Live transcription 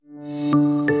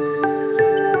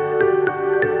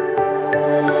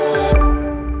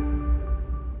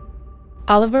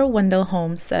Oliver Wendell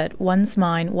Holmes said, "One's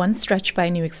mind, once stretched by a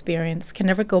new experience, can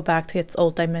never go back to its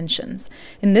old dimensions."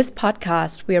 In this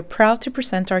podcast, we are proud to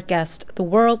present our guests, the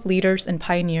world leaders and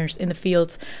pioneers in the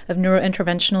fields of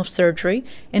neurointerventional surgery,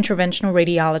 interventional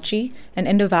radiology, and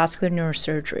endovascular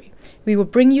neurosurgery. We will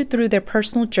bring you through their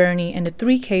personal journey and the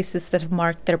 3 cases that have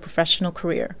marked their professional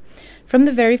career. From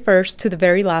the very first to the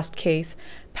very last case,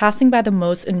 passing by the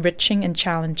most enriching and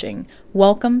challenging.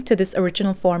 Welcome to this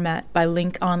original format by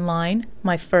Link Online,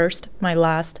 my first, my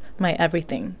last, my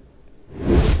everything.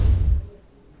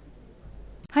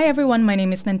 Hi everyone, my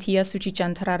name is Nantia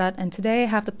Suchijantararat, and today I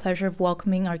have the pleasure of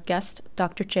welcoming our guest,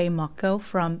 Dr. J. Mocco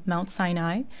from Mount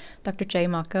Sinai. Dr. J.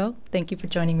 Mocco, thank you for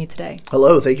joining me today.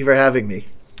 Hello, thank you for having me.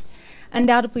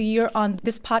 Undoubtedly, you're on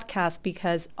this podcast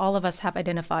because all of us have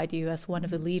identified you as one of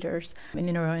the leaders in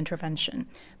neurointervention.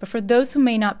 But for those who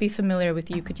may not be familiar with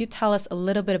you, could you tell us a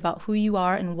little bit about who you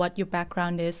are and what your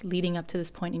background is leading up to this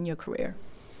point in your career?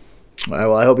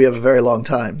 Well, I hope you have a very long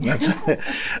time.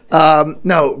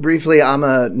 No, briefly, I'm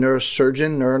a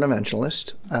neurosurgeon,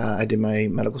 neurointerventionalist. I did my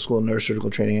medical school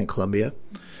neurosurgical training at Columbia.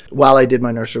 While I did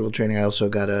my neurosurgical training, I also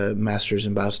got a master's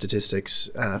in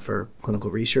biostatistics for clinical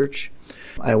research.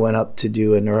 I went up to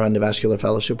do a neuroendovascular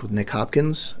fellowship with Nick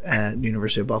Hopkins at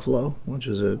University of Buffalo, which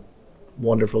was a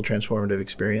wonderful, transformative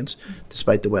experience,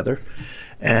 despite the weather.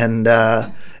 And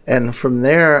from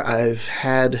there, I've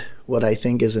had what I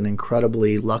think is an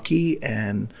incredibly lucky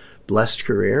and blessed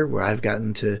career where I've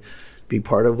gotten to be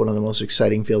part of one of the most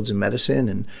exciting fields in medicine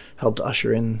and helped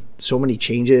usher in so many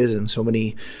changes and so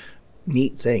many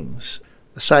neat things,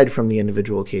 aside from the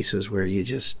individual cases where you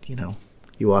just,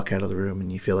 you walk out of the room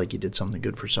and you feel like you did something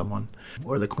good for someone,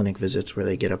 or the clinic visits where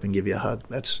they get up and give you a hug.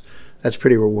 That's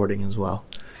pretty rewarding as well.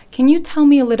 Can you tell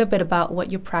me a little bit about what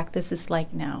your practice is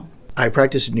like now? I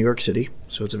practice in New York City,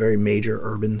 so it's a very major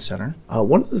urban center.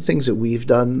 One of the things that we've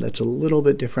done that's a little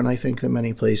bit different, I think, than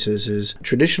many places is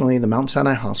traditionally the Mount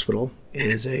Sinai Hospital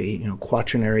is a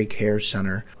quaternary care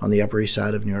center on the Upper East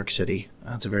Side of New York City.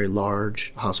 It's a very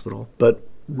large hospital, but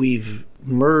we've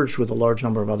merged with a large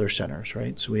number of other centers,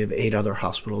 right? So we have 8 other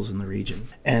hospitals in the region.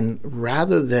 And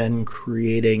rather than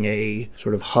creating a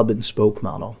sort of hub and spoke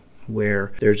model,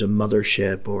 where there's a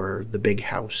mothership or the big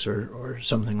house or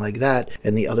something like that,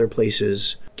 and the other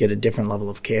places get a different level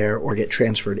of care or get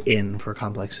transferred in for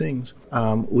complex things,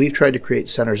 we've tried to create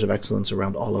centers of excellence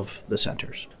around all of the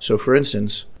centers. So for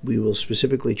instance, we will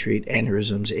specifically treat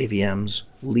aneurysms, AVMs,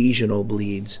 lesional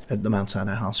bleeds at the Mount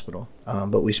Sinai Hospital.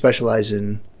 But we specialize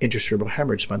in intracerebral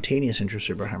hemorrhage, spontaneous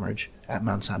intracerebral hemorrhage at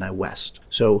Mount Sinai West.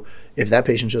 So if that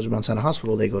patient shows up at Mount Sinai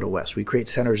Hospital, they go to West. We create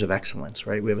centers of excellence,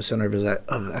 right? We have a center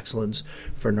of excellence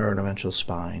for neurointerventional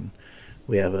spine.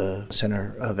 We have a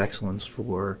center of excellence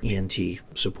for ENT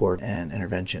support and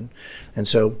intervention. And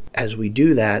so as we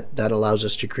do that, that allows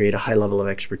us to create a high level of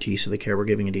expertise of the care we're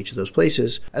giving at each of those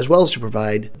places, as well as to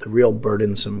provide the real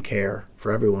burdensome care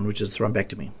for everyone, which is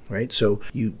thrombectomy, right? So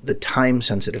the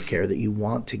time-sensitive care that you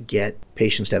want to get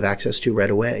patients to have access to right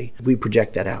away, we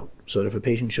project that out. So that if a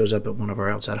patient shows up at one of our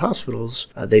outside hospitals,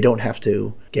 they don't have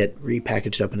to get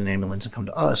repackaged up in an ambulance and come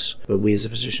to us, but we as the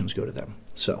physicians go to them.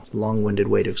 So long-winded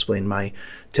way to explain my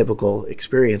typical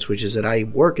experience, which is that I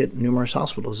work at numerous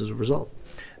hospitals as a result.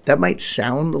 That might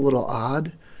sound a little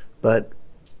odd, but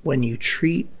when you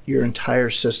treat your entire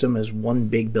system as one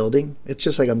big building, it's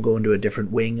just like I'm going to a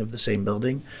different wing of the same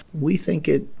building. We think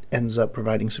it ends up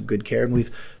providing some good care, and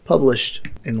we've published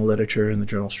in the literature in the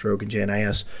journal Stroke and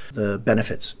JNIS the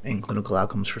benefits in clinical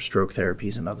outcomes for stroke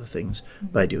therapies and other things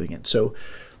by doing it. So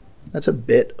that's a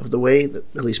bit of the way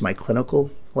that at least my clinical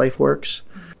life works.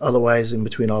 Otherwise, in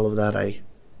between all of that, I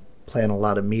plan a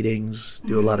lot of meetings,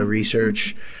 do a lot of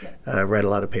research, write a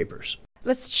lot of papers.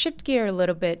 Let's shift gear a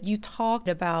little bit. You talked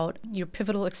about your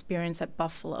pivotal experience at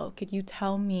Buffalo. Could you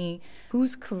tell me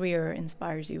whose career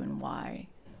inspires you and why?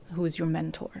 Who is your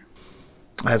mentor?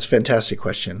 That's a fantastic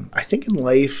question. I think in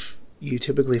life, you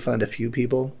typically find a few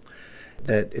people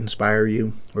that inspire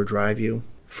you or drive you.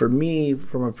 For me,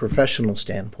 from a professional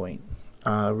standpoint,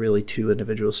 really 2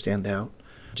 individuals stand out.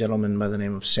 A gentleman by the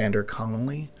name of Sander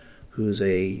Connolly, who's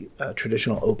a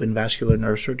traditional open vascular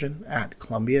neurosurgeon at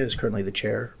Columbia, is currently the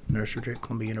chair of neurosurgery at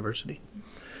Columbia University.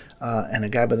 And a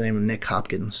guy by the name of Nick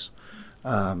Hopkins,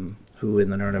 who in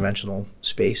the neurointerventional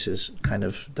space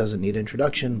doesn't need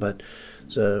introduction, but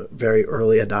is a very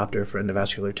early adopter for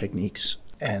endovascular techniques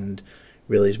and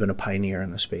really has been a pioneer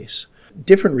in the space.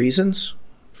 Different reasons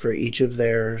for each of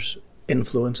their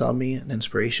influence on me and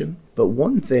inspiration, but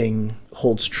one thing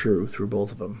holds true through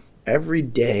both of them. Every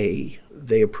day,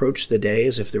 they approached the day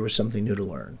as if there was something new to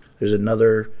learn. There's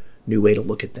another new way to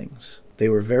look at things. They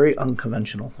were very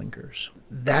unconventional thinkers.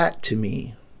 That, to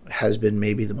me, has been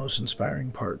maybe the most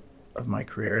inspiring part of my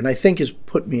career, and I think has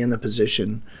put me in the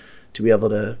position to be able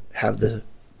to have the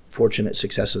fortunate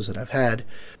successes that I've had,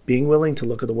 being willing to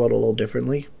look at the world a little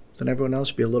differently than everyone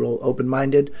else, be a little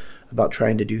open-minded about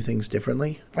trying to do things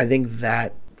differently. I think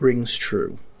that rings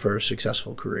true for a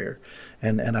successful career.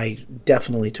 And I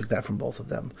definitely took that from both of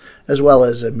them, as well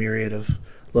as a myriad of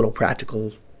little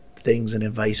practical things and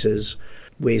advices,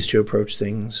 ways to approach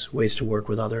things, ways to work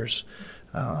with others,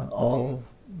 all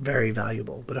very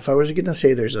valuable. But if I was going to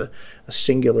say there's a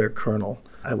singular kernel,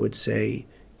 I would say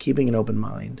keeping an open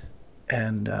mind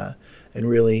and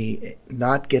really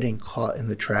not getting caught in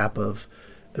the trap of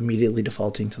immediately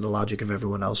defaulting to the logic of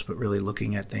everyone else, but really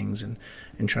looking at things and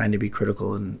trying to be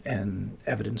critical and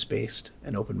evidence-based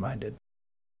and open-minded.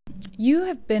 You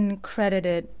have been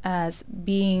credited as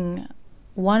being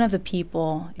one of the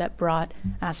people that brought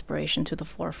aspiration to the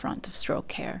forefront of stroke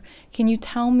care. Can you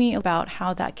tell me about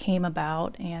how that came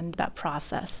about and that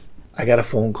process? I got a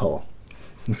phone call.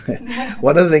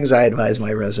 One of the things I advise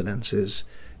my residents is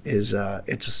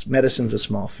medicine's a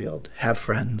small field. Have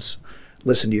friends,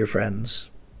 listen to your friends,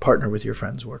 partner with your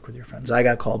friends, work with your friends. I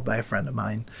got called by a friend of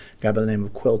mine, a guy by the name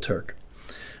of Quill Turk.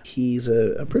 He's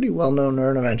a pretty well-known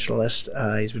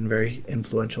neurointerventionalist. He's been very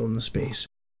influential in the space.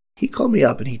 He called me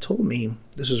up and he told me,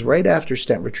 this was right after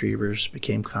stent retrievers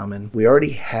became common. We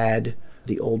already had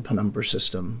the old penumbra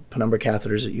system, penumbra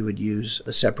catheters that you would use,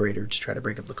 the separator to try to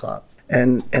break up the clot.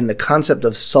 And the concept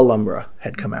of solumbra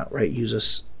had come out, right? Use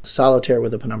a solitaire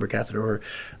with a penumbra catheter or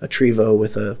a Trevo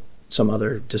with some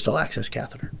other distal access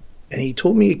catheter. And he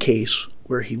told me a case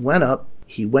where he went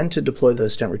to deploy the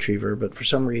stent retriever, but for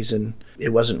some reason it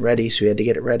wasn't ready, so he had to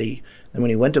get it ready. And when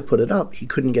he went to put it up, he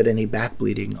couldn't get any back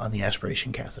bleeding on the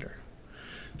aspiration catheter.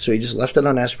 So he just left it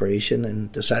on aspiration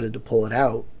and decided to pull it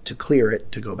out to clear it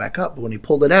to go back up. But when he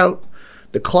pulled it out,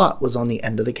 the clot was on the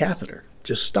end of the catheter,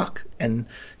 just stuck. And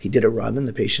he did a run and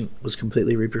the patient was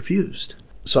completely reperfused.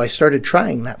 So I started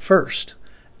trying that first,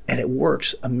 and it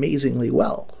works amazingly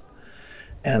well.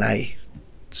 And I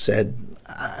said,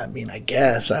 I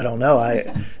guess, I don't know.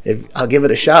 I'll give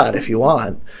it a shot if you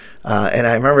want. And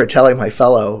I remember telling my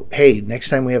fellow, hey, next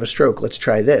time we have a stroke, let's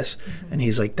try this. And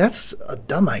he's like, that's a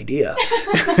dumb idea.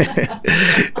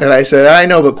 And I said, I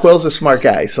know, but Quill's a smart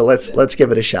guy, so let's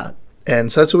give it a shot.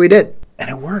 And so that's what we did. And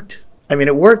it worked.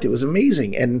 It worked. It was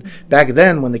amazing. And back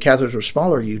then, when the catheters were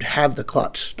smaller, you'd have the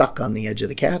clot stuck on the edge of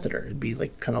the catheter. It'd be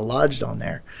like kind of lodged on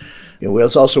there. It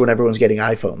was also when everyone's getting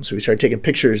iPhones. So we started taking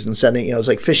pictures and sending, it was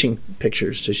like fishing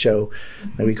pictures to show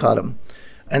that we caught them.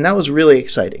 And that was really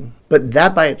exciting. But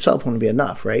that by itself wouldn't be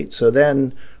enough, right? So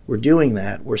then we're doing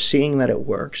that. We're seeing that it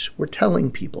works. We're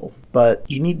telling people. But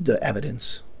you need the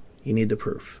evidence. You need the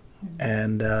proof.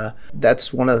 And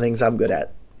that's one of the things I'm good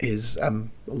at, is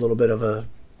I'm a little bit of a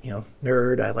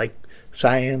nerd. I like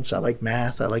science. I like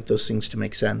math. I like those things to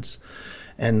make sense.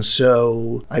 And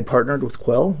so I partnered with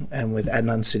Quill and with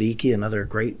Adnan Siddiqui, another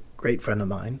great friend of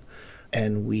mine,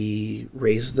 and we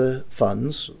raised the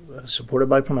funds, supported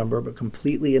by Penumbra, but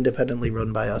completely independently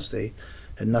run by us. They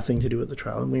had nothing to do with the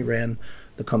trial, and we ran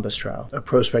the Compass trial, a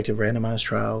prospective randomized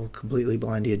trial, completely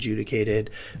blindly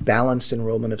adjudicated, balanced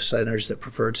enrollment of centers that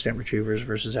preferred stent retrievers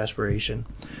versus aspiration.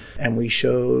 And we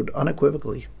showed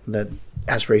unequivocally that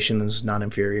aspiration is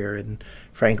non-inferior, and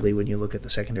frankly, when you look at the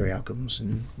secondary outcomes,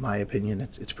 in my opinion,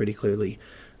 it's pretty clearly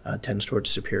tends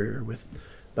towards superior, with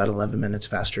about 11 minutes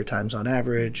faster times on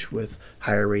average, with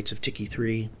higher rates of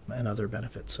TICI-3 and other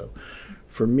benefits. So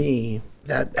for me,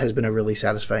 that has been a really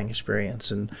satisfying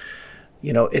experience. And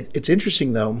it's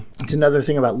interesting, though. It's another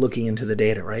thing about looking into the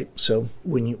data, right? So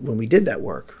when we did that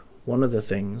work, one of the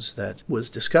things that was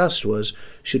discussed was,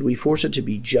 should we force it to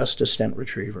be just a stent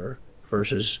retriever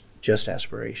versus just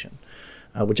aspiration,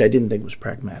 which I didn't think was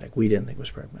pragmatic. We didn't think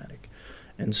was pragmatic.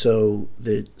 And so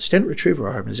the stent retriever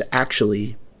arm is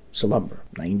actually Solumbra.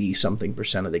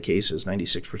 90-something% of the cases,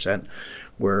 96%,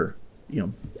 were,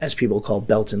 as people call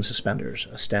belts and suspenders,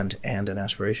 a stent and an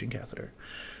aspiration catheter.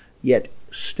 Yet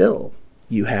still,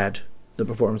 you had the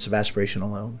performance of aspiration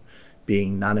alone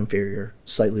being non-inferior,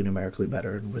 slightly numerically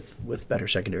better, and with better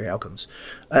secondary outcomes,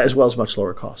 as well as much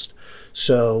lower cost.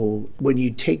 So when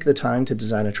you take the time to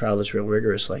design a trial that's real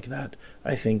rigorous like that,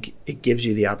 I think it gives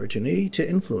you the opportunity to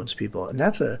influence people. And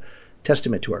that's a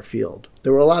testament to our field.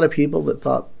 There were a lot of people that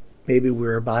thought maybe we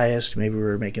were biased, maybe we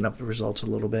were making up the results a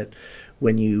little bit.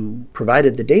 When you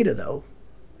provided the data, though,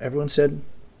 everyone said,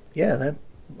 yeah,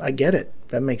 I get it.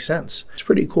 That makes sense. It's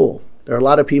pretty cool. There are a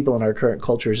lot of people in our current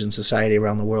cultures and society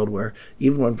around the world where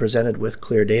even when presented with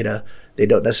clear data, they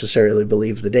don't necessarily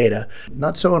believe the data.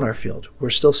 Not so in our field.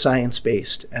 We're still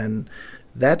science-based, and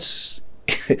that's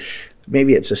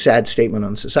maybe it's a sad statement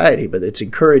on society, but it's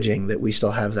encouraging that we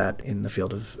still have that in the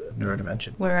field of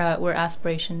neurointervention. We're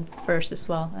aspiration first as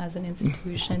well as an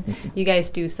institution. You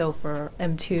guys do so for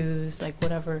M2s, like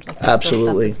whatever, like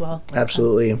Absolutely. Stuff as well.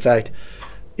 Absolutely. In fact,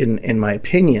 in my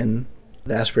opinion,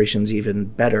 the aspiration's even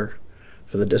better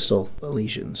for the distal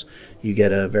lesions. You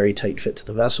get a very tight fit to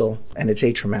the vessel, and it's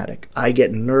atraumatic. I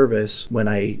get nervous when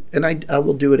I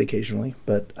will do it occasionally,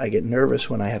 but I get nervous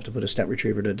when I have to put a stent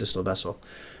retriever to a distal vessel.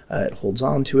 It holds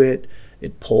on to it.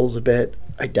 It pulls a bit.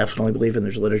 I definitely believe, and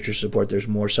there's literature support, there's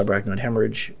more subarachnoid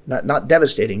hemorrhage, not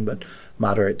devastating, but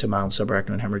moderate to mild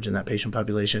subarachnoid hemorrhage in that patient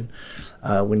population.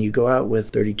 When you go out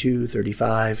with 32,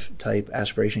 35 type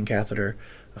aspiration catheter,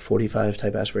 a 45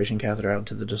 type aspiration catheter out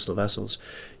into the distal vessels,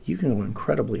 you can go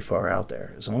incredibly far out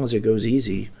there. As long as it goes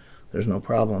easy, there's no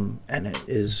problem, and it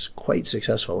is quite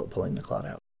successful at pulling the clot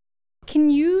out. Can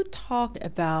you talk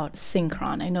about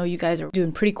Synchron? I know you guys are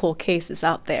doing pretty cool cases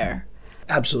out there.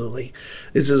 Absolutely.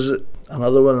 This is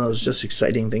another one of those just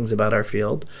exciting things about our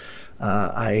field.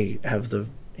 I have the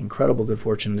incredible good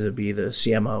fortune to be the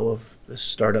CMO of this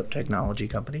startup technology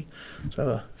company, so I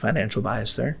have a financial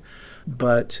bias there.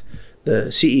 But the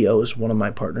CEO is one of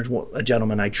my partners, a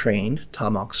gentleman I trained,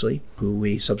 Tom Oxley, who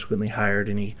we subsequently hired,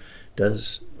 and he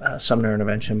does some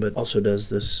neurointervention, but also does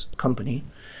this company.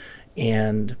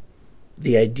 And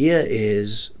the idea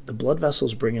is the blood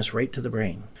vessels bring us right to the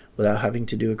brain without having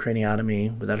to do a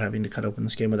craniotomy, without having to cut open the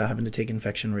skin, without having to take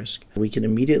infection risk. We can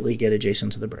immediately get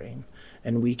adjacent to the brain,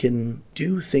 and we can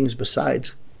do things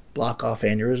besides block off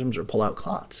aneurysms or pull out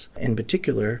clots. In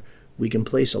particular, we can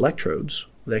place electrodes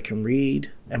that can read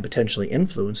and potentially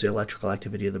influence the electrical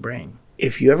activity of the brain.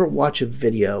 If you ever watch a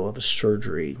video of a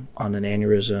surgery on an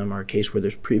aneurysm or a case where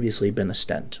there's previously been a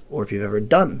stent, or if you've ever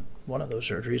done one of those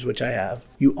surgeries, which I have,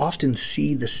 you often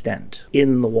see the stent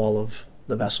in the wall of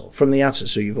the vessel from the outset.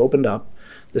 So you've opened up,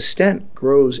 the stent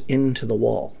grows into the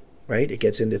wall, right? It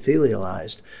gets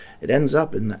endothelialized. It ends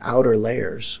up in the outer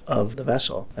layers of the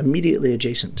vessel, immediately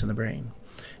adjacent to the brain.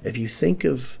 If you think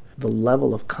of the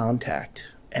level of contact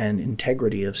and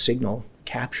integrity of signal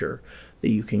capture that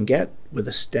you can get with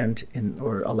a stent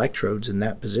or electrodes in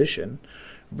that position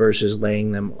versus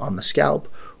laying them on the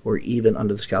scalp or even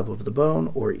under the scalp of the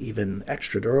bone or even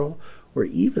extradural or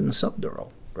even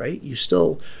subdural, right?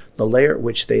 The layer at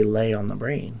which they lay on the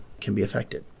brain can be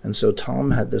affected. And so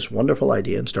Tom had this wonderful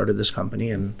idea and started this company,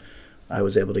 and I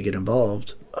was able to get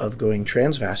involved, of going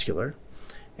transvascular.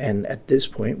 And at this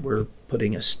point, we're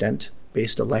putting a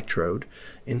stent-based electrode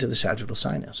into the sagittal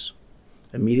sinus,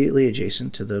 immediately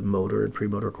adjacent to the motor and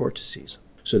premotor cortices.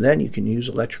 So then you can use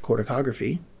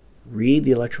electrocorticography, read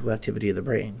the electrical activity of the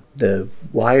brain. The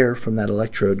wire from that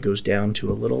electrode goes down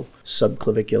to a little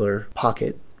subclavicular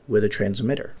pocket with a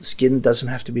transmitter. The skin doesn't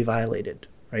have to be violated,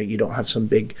 right? You don't have some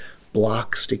big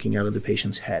block sticking out of the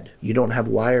patient's head. You don't have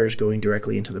wires going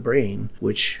directly into the brain,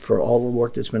 which, for all the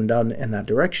work that's been done in that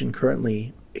direction,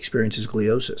 currently experiences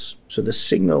gliosis. So the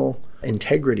signal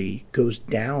integrity goes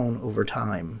down over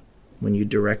time when you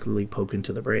directly poke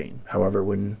into the brain. However,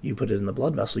 when you put it in the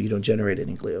blood vessel, you don't generate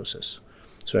any gliosis.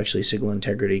 So actually signal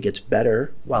integrity gets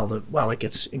better while it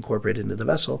gets incorporated into the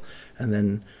vessel, and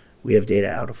then we have data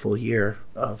out a full year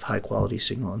of high quality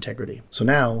signal integrity. So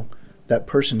now that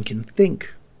person can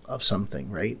think of something,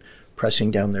 right?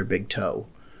 Pressing down their big toe,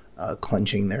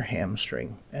 clenching their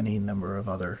hamstring, any number of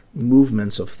other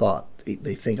movements of thought.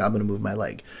 They think, I'm going to move my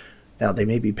leg. Now, they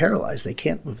may be paralyzed. They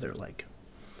can't move their leg.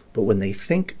 But when they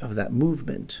think of that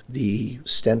movement, the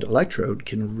stent electrode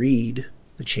can read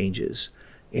the changes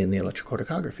in the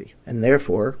electrocorticography. And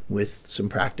therefore, with some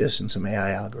practice and some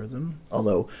AI algorithm,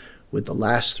 although with the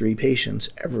last 3 patients,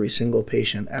 every single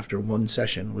patient after one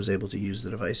session was able to use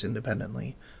the device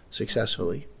independently,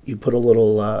 successfully. You put a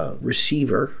little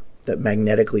receiver that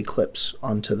magnetically clips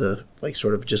onto the,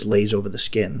 sort of just lays over the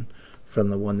skin from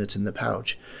the one that's in the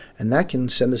pouch. And that can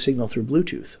send a signal through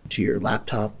Bluetooth to your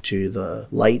laptop, to the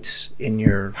lights in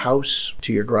your house,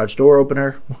 to your garage door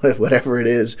opener, whatever it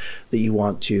is that you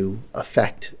want to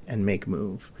affect and make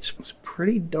move. It's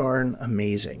pretty darn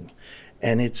amazing.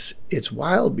 And it's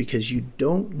wild because you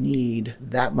don't need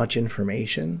that much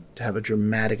information to have a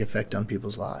dramatic effect on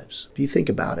people's lives. If you think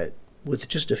about it, with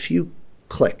just a few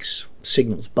clicks,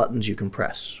 signals, buttons you can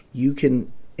press, you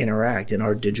can interact in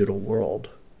our digital world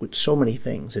with so many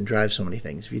things and drive so many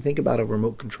things. If you think about a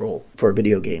remote control for a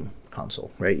video game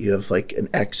console, right? You have an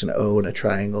X, an O, and a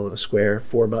triangle, and a square,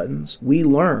 4 buttons. We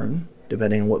learn,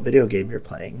 depending on what video game you're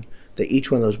playing, that each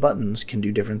one of those buttons can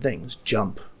do different things.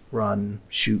 Jump, run,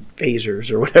 shoot phasers,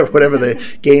 or whatever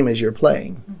the game is you're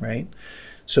playing, right?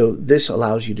 So this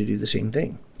allows you to do the same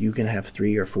thing. You can have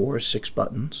 3 or 4 or 6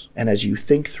 buttons, and as you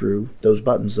think through those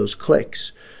buttons, those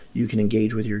clicks, you can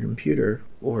engage with your computer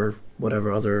or whatever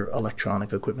other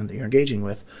electronic equipment that you're engaging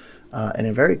with at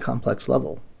a very complex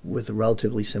level with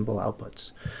relatively simple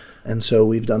outputs. And so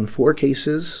we've done 4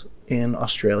 cases in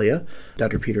Australia.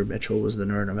 Dr. Peter Mitchell was the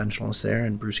neurointerventionalist there,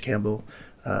 and Bruce Campbell,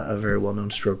 a very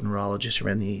well-known stroke neurologist who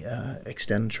ran the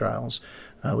Extend trials,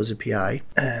 was a PI.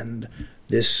 And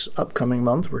this upcoming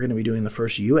month, we're going to be doing the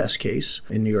first U.S. case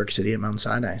in New York City at Mount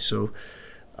Sinai. So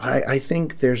I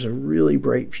think there's a really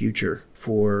bright future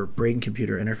for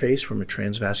brain-computer interface from a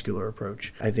transvascular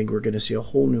approach. I think we're going to see a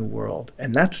whole new world.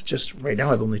 And that's just, right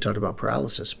now I've only talked about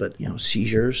paralysis, but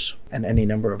seizures and any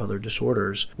number of other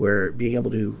disorders where being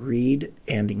able to read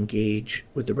and engage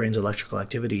with the brain's electrical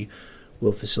activity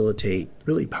will facilitate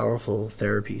really powerful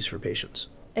therapies for patients.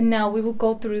 And now we will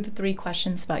go through the 3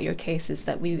 questions about your cases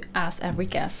that we ask every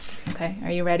guest. Okay,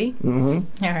 are you ready?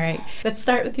 Mm-hmm. All right. Let's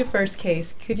start with your first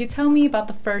case. Could you tell me about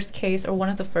the first case or one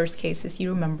of the first cases you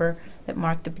remember that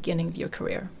marked the beginning of your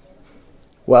career?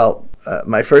 Well,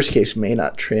 my first case may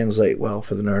not translate well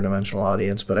for the neurointerventional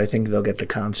audience, but I think they'll get the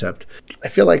concept. I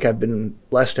feel like I've been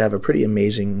blessed to have a pretty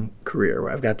amazing career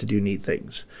where I've got to do neat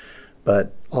things.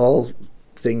 But all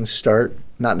things start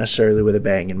not necessarily with a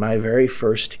bang. In my very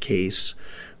first case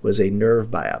was a nerve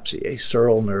biopsy, a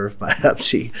sural nerve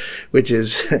biopsy, which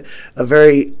is a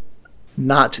very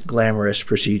not glamorous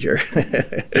procedure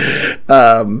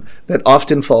that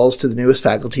often falls to the newest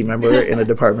faculty member in a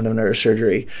department of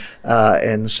neurosurgery.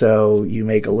 And so you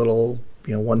make a little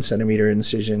 1 centimeter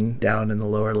incision down in the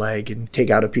lower leg and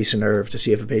take out a piece of nerve to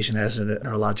see if a patient has a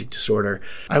neurologic disorder.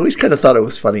 I always kind of thought it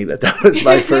was funny that was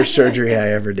my first surgery I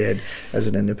ever did as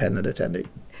an independent attending.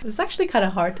 It's actually kind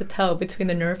of hard to tell between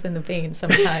the nerve and the vein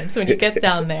sometimes when you get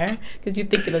down there, because you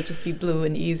think it'll just be blue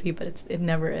and easy, but it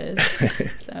never is.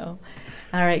 So,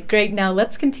 all right, great. Now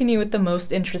let's continue with the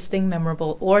most interesting,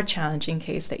 memorable, or challenging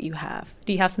case that you have.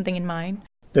 Do you have something in mind?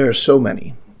 There are so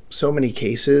many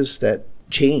cases that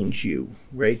change you,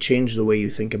 right? Change the way you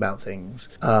think about things.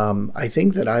 I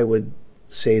think that I would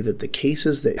say that the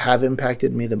cases that have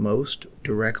impacted me the most,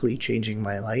 directly changing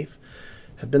my life,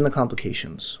 have been the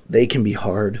complications. They can be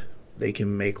hard. They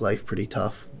can make life pretty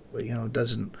tough. But, it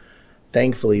doesn't,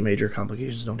 thankfully, major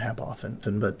complications don't happen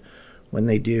often. But when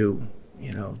they do,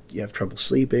 you have trouble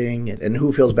sleeping. And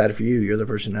who feels bad for you? You're the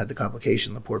person who had the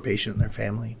complication, the poor patient and their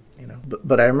family.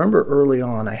 But I remember early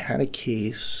on, I had a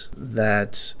case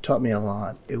that taught me a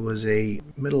lot. It was a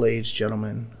middle-aged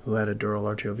gentleman who had a dural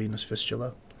arteriovenous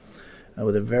fistula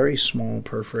with a very small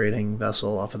perforating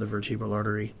vessel off of the vertebral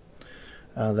artery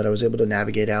that I was able to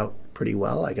navigate out pretty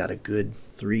well. I got a good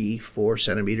 3-4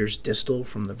 centimeters distal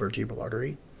from the vertebral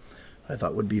artery. I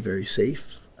thought would be very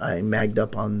safe. I magged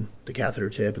up on the catheter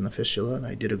tip and the fistula, and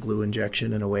I did a glue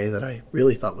injection in a way that I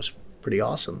really thought was pretty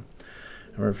awesome.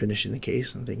 I remember finishing the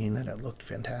case and thinking that it looked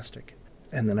fantastic.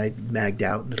 And then I magged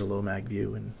out and did a low mag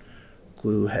view, and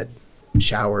glue had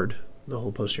showered the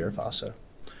whole posterior fossa.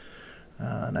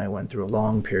 And I went through a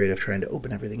long period of trying to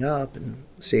open everything up and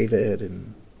save it,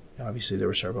 and obviously there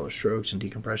were several strokes and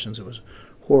decompressions. It was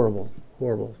a horrible,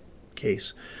 horrible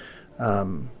case.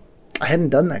 I hadn't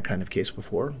done that kind of case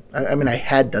before. I mean, I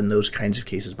had done those kinds of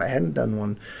cases, but I hadn't done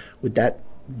one with that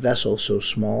vessel so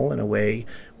small in a way.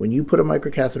 When you put a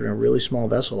microcatheter in a really small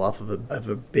vessel off of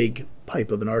a big pipe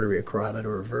of an artery, a carotid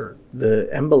or a vert, the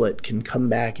embolate can come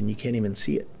back and you can't even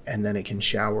see it. And then it can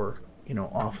shower,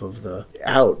 off of the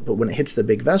out. But when it hits the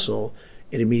big vessel,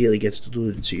 it immediately gets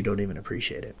diluted so you don't even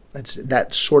appreciate it. That's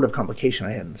that sort of complication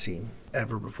I hadn't seen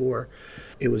ever before.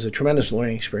 It was a tremendous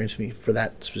learning experience for me for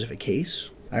that specific case.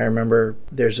 I remember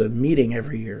there's a meeting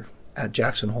every year at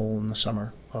Jackson Hole in the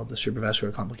summer called the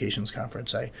Cerebrovascular Complications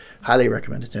Conference. I highly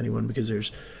recommend it to anyone because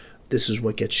this is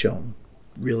what gets shown,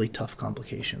 really tough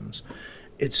complications.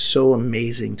 It's so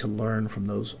amazing to learn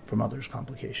from others'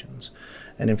 complications.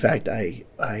 And in fact,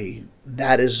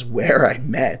 that is where I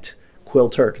met Quill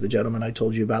Turk, the gentleman I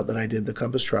told you about that I did the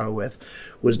Compass trial with,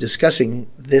 was discussing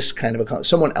this kind of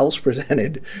someone else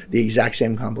presented the exact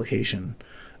same complication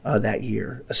that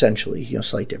year, essentially,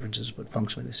 slight differences, but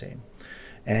functionally the same.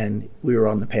 And we were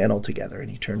on the panel together,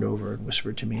 and he turned over and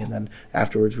whispered to me, and then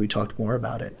afterwards we talked more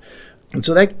about it. And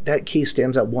so that case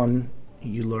stands out. One,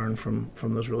 you learn from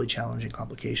those really challenging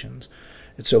complications.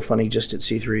 It's so funny, just at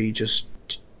C3, just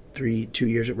 2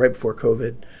 years, right before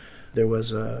COVID, there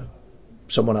was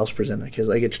someone else presented because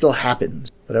it still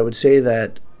happens. But I would say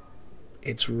that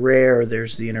it's rare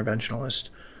there's the interventionalist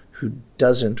who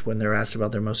doesn't, when they're asked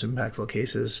about their most impactful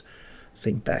cases,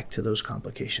 think back to those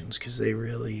complications because they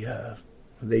really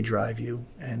they drive you.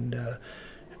 And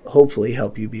hopefully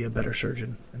help you be a better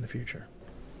surgeon in the future.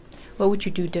 What would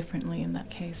you do differently in that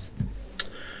case?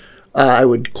 I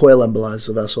would coil embolize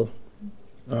the vessel.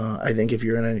 I think if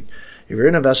you're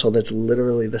in a vessel that's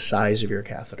literally the size of your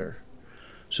catheter,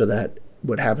 so that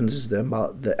what happens is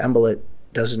the embolate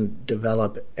doesn't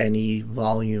develop any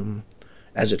volume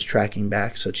as it's tracking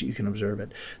back such that you can observe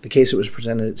it. The case that was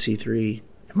presented at C3,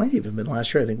 it might even have been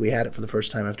last year, I think we had it for the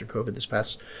first time after COVID this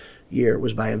past year,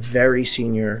 was by a very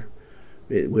senior,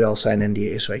 we all sign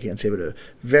NDAs so I can't say, but a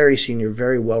very senior,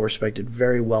 very well-respected,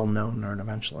 very well-known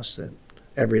neurointerventionalist that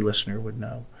every listener would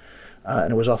know.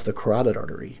 And it was off the carotid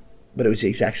artery, but it was the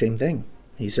exact same thing.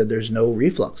 He said there's no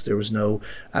reflux. There was no,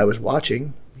 I was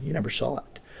watching, you never saw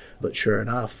it. But sure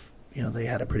enough, they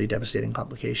had a pretty devastating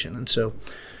complication. And so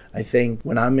I think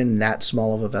when I'm in that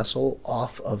small of a vessel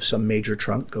off of some major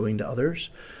trunk going to others,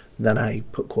 then I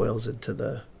put coils into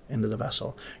the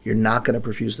vessel. You're not going to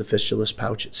perfuse the fistulous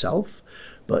pouch itself,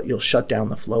 but you'll shut down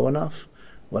the flow enough.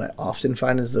 What I often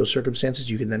find is those circumstances,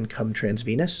 you can then come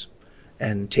transvenous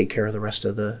and take care of the rest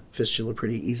of the fistula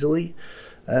pretty easily.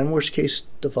 And worst case,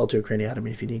 default to a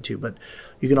craniotomy if you need to. But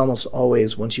you can almost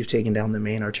always, once you've taken down the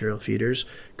main arterial feeders,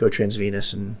 go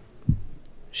transvenous and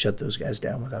shut those guys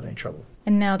down without any trouble.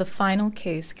 And now the final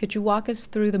case. Could you walk us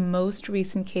through the most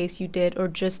recent case you did, or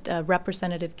just a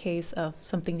representative case of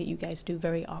something that you guys do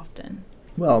very often?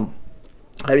 Well,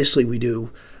 obviously we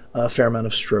do a fair amount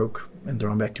of stroke and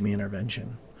thrombectomy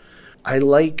intervention. I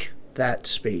like that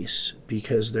space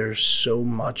because there's so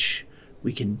much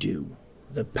we can do.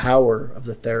 The power of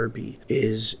the therapy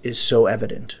is so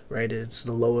evident, right? It's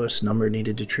the lowest number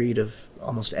needed to treat of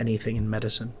almost anything in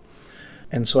medicine.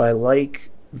 And so I like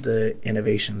the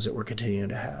innovations that we're continuing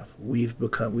to have. We've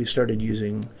started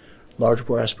using large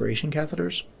bore aspiration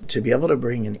catheters. To be able to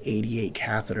bring an 88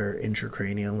 catheter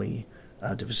intracranially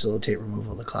to facilitate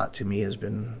removal of the clot, to me, has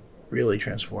been really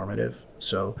transformative.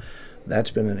 So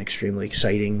that's been an extremely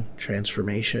exciting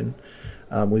transformation.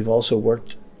 We've also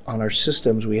worked on our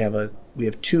systems. We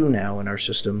have two now in our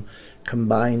system,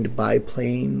 combined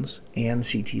biplanes and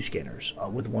CT scanners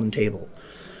with one table.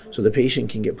 So the patient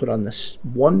can get put on this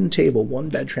one table, one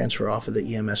bed transfer off of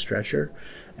the EMS stretcher,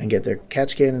 and get their CAT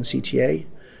scan and CTA.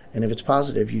 And if it's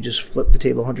positive, you just flip the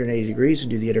table 180 degrees and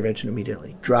do the intervention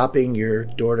immediately, dropping your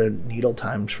door-to-needle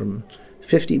times from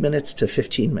 50 minutes to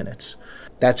 15 minutes.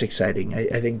 That's exciting.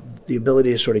 I think the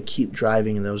ability to sort of keep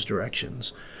driving in those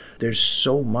directions. There's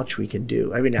so much we can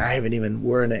do. I mean,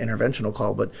 we're in an interventional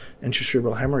call, but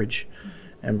intracerebral hemorrhage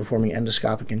and performing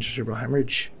endoscopic intracerebral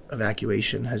hemorrhage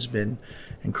evacuation has been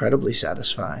incredibly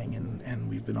satisfying. And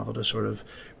we've been able to sort of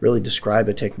really describe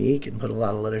a technique and put a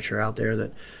lot of literature out there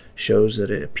that shows that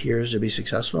it appears to be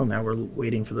successful. Now we're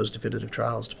waiting for those definitive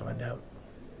trials to find out.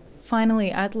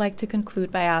 Finally, I'd like to conclude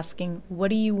by asking, what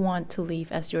do you want to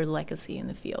leave as your legacy in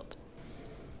the field?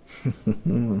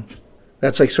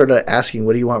 That's like sort of asking,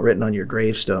 what do you want written on your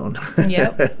gravestone?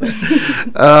 Yep.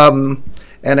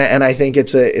 And I think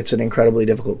it's an incredibly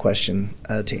difficult question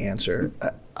to answer.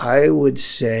 I would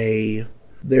say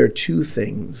there are two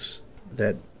things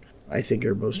that I think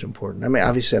are most important. I mean,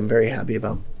 obviously, I'm very happy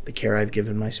about the care I've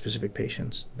given my specific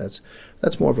patients.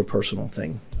 That's more of a personal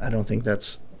thing. I don't think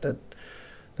that's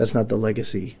not the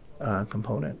legacy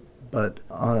component. But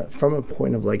from a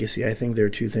point of legacy, I think there are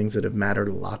two things that have mattered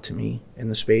a lot to me in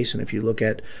the space. And if you look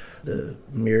at the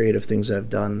myriad of things I've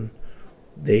done,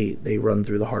 they run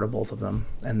through the heart of both of them.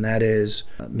 And that is,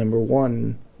 number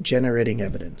one, generating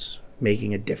evidence,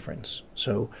 making a difference.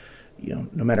 So,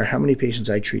 no matter how many patients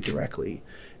I treat directly,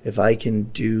 if I can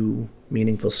do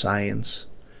meaningful science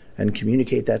and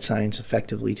communicate that science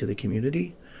effectively to the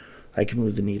community, I can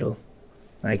move the needle.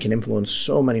 I can influence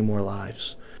so many more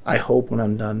lives. I hope when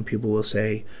I'm done, people will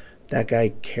say, that guy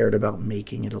cared about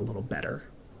making it a little better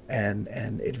and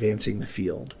advancing the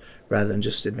field rather than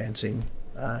just advancing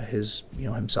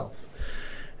himself.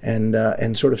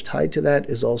 And sort of tied to that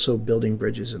is also building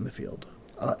bridges in the field.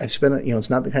 I've spent, it's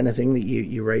not the kind of thing that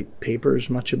you write papers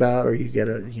much about or you get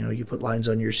you put lines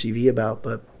on your CV about,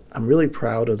 but I'm really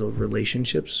proud of the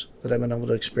relationships that I've been able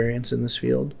to experience in this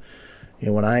field.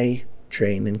 When I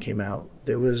trained and came out,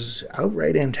 there was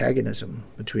outright antagonism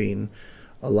between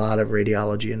a lot of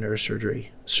radiology and neurosurgery.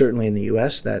 Certainly in the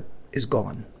U.S., that is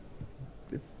gone.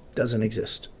 It doesn't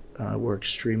exist. We're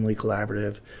extremely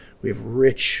collaborative. We have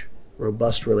rich,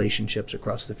 robust relationships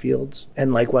across the fields.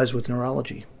 And likewise with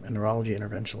neurology and neurology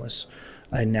interventionalists.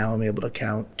 I now am able to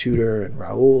count Tudor and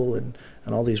Raul and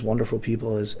all these wonderful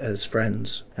people as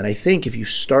friends. And I think if you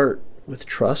start with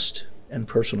trust and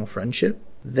personal friendship,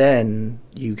 then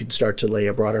you can start to lay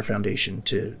a broader foundation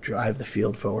to drive the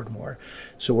field forward more.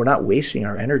 So we're not wasting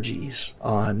our energies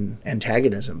on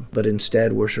antagonism, but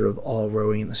instead we're sort of all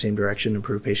rowing in the same direction to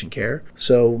improve patient care.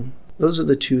 So those are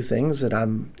the two things that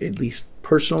I'm, at least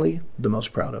personally, the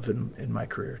most proud of in my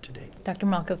career to date. Dr.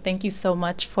 Mocco, thank you so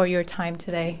much for your time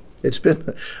today. It's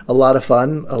been a lot of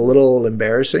fun, a little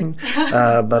embarrassing,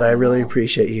 but I really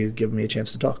appreciate you giving me a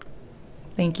chance to talk.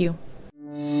 Thank you.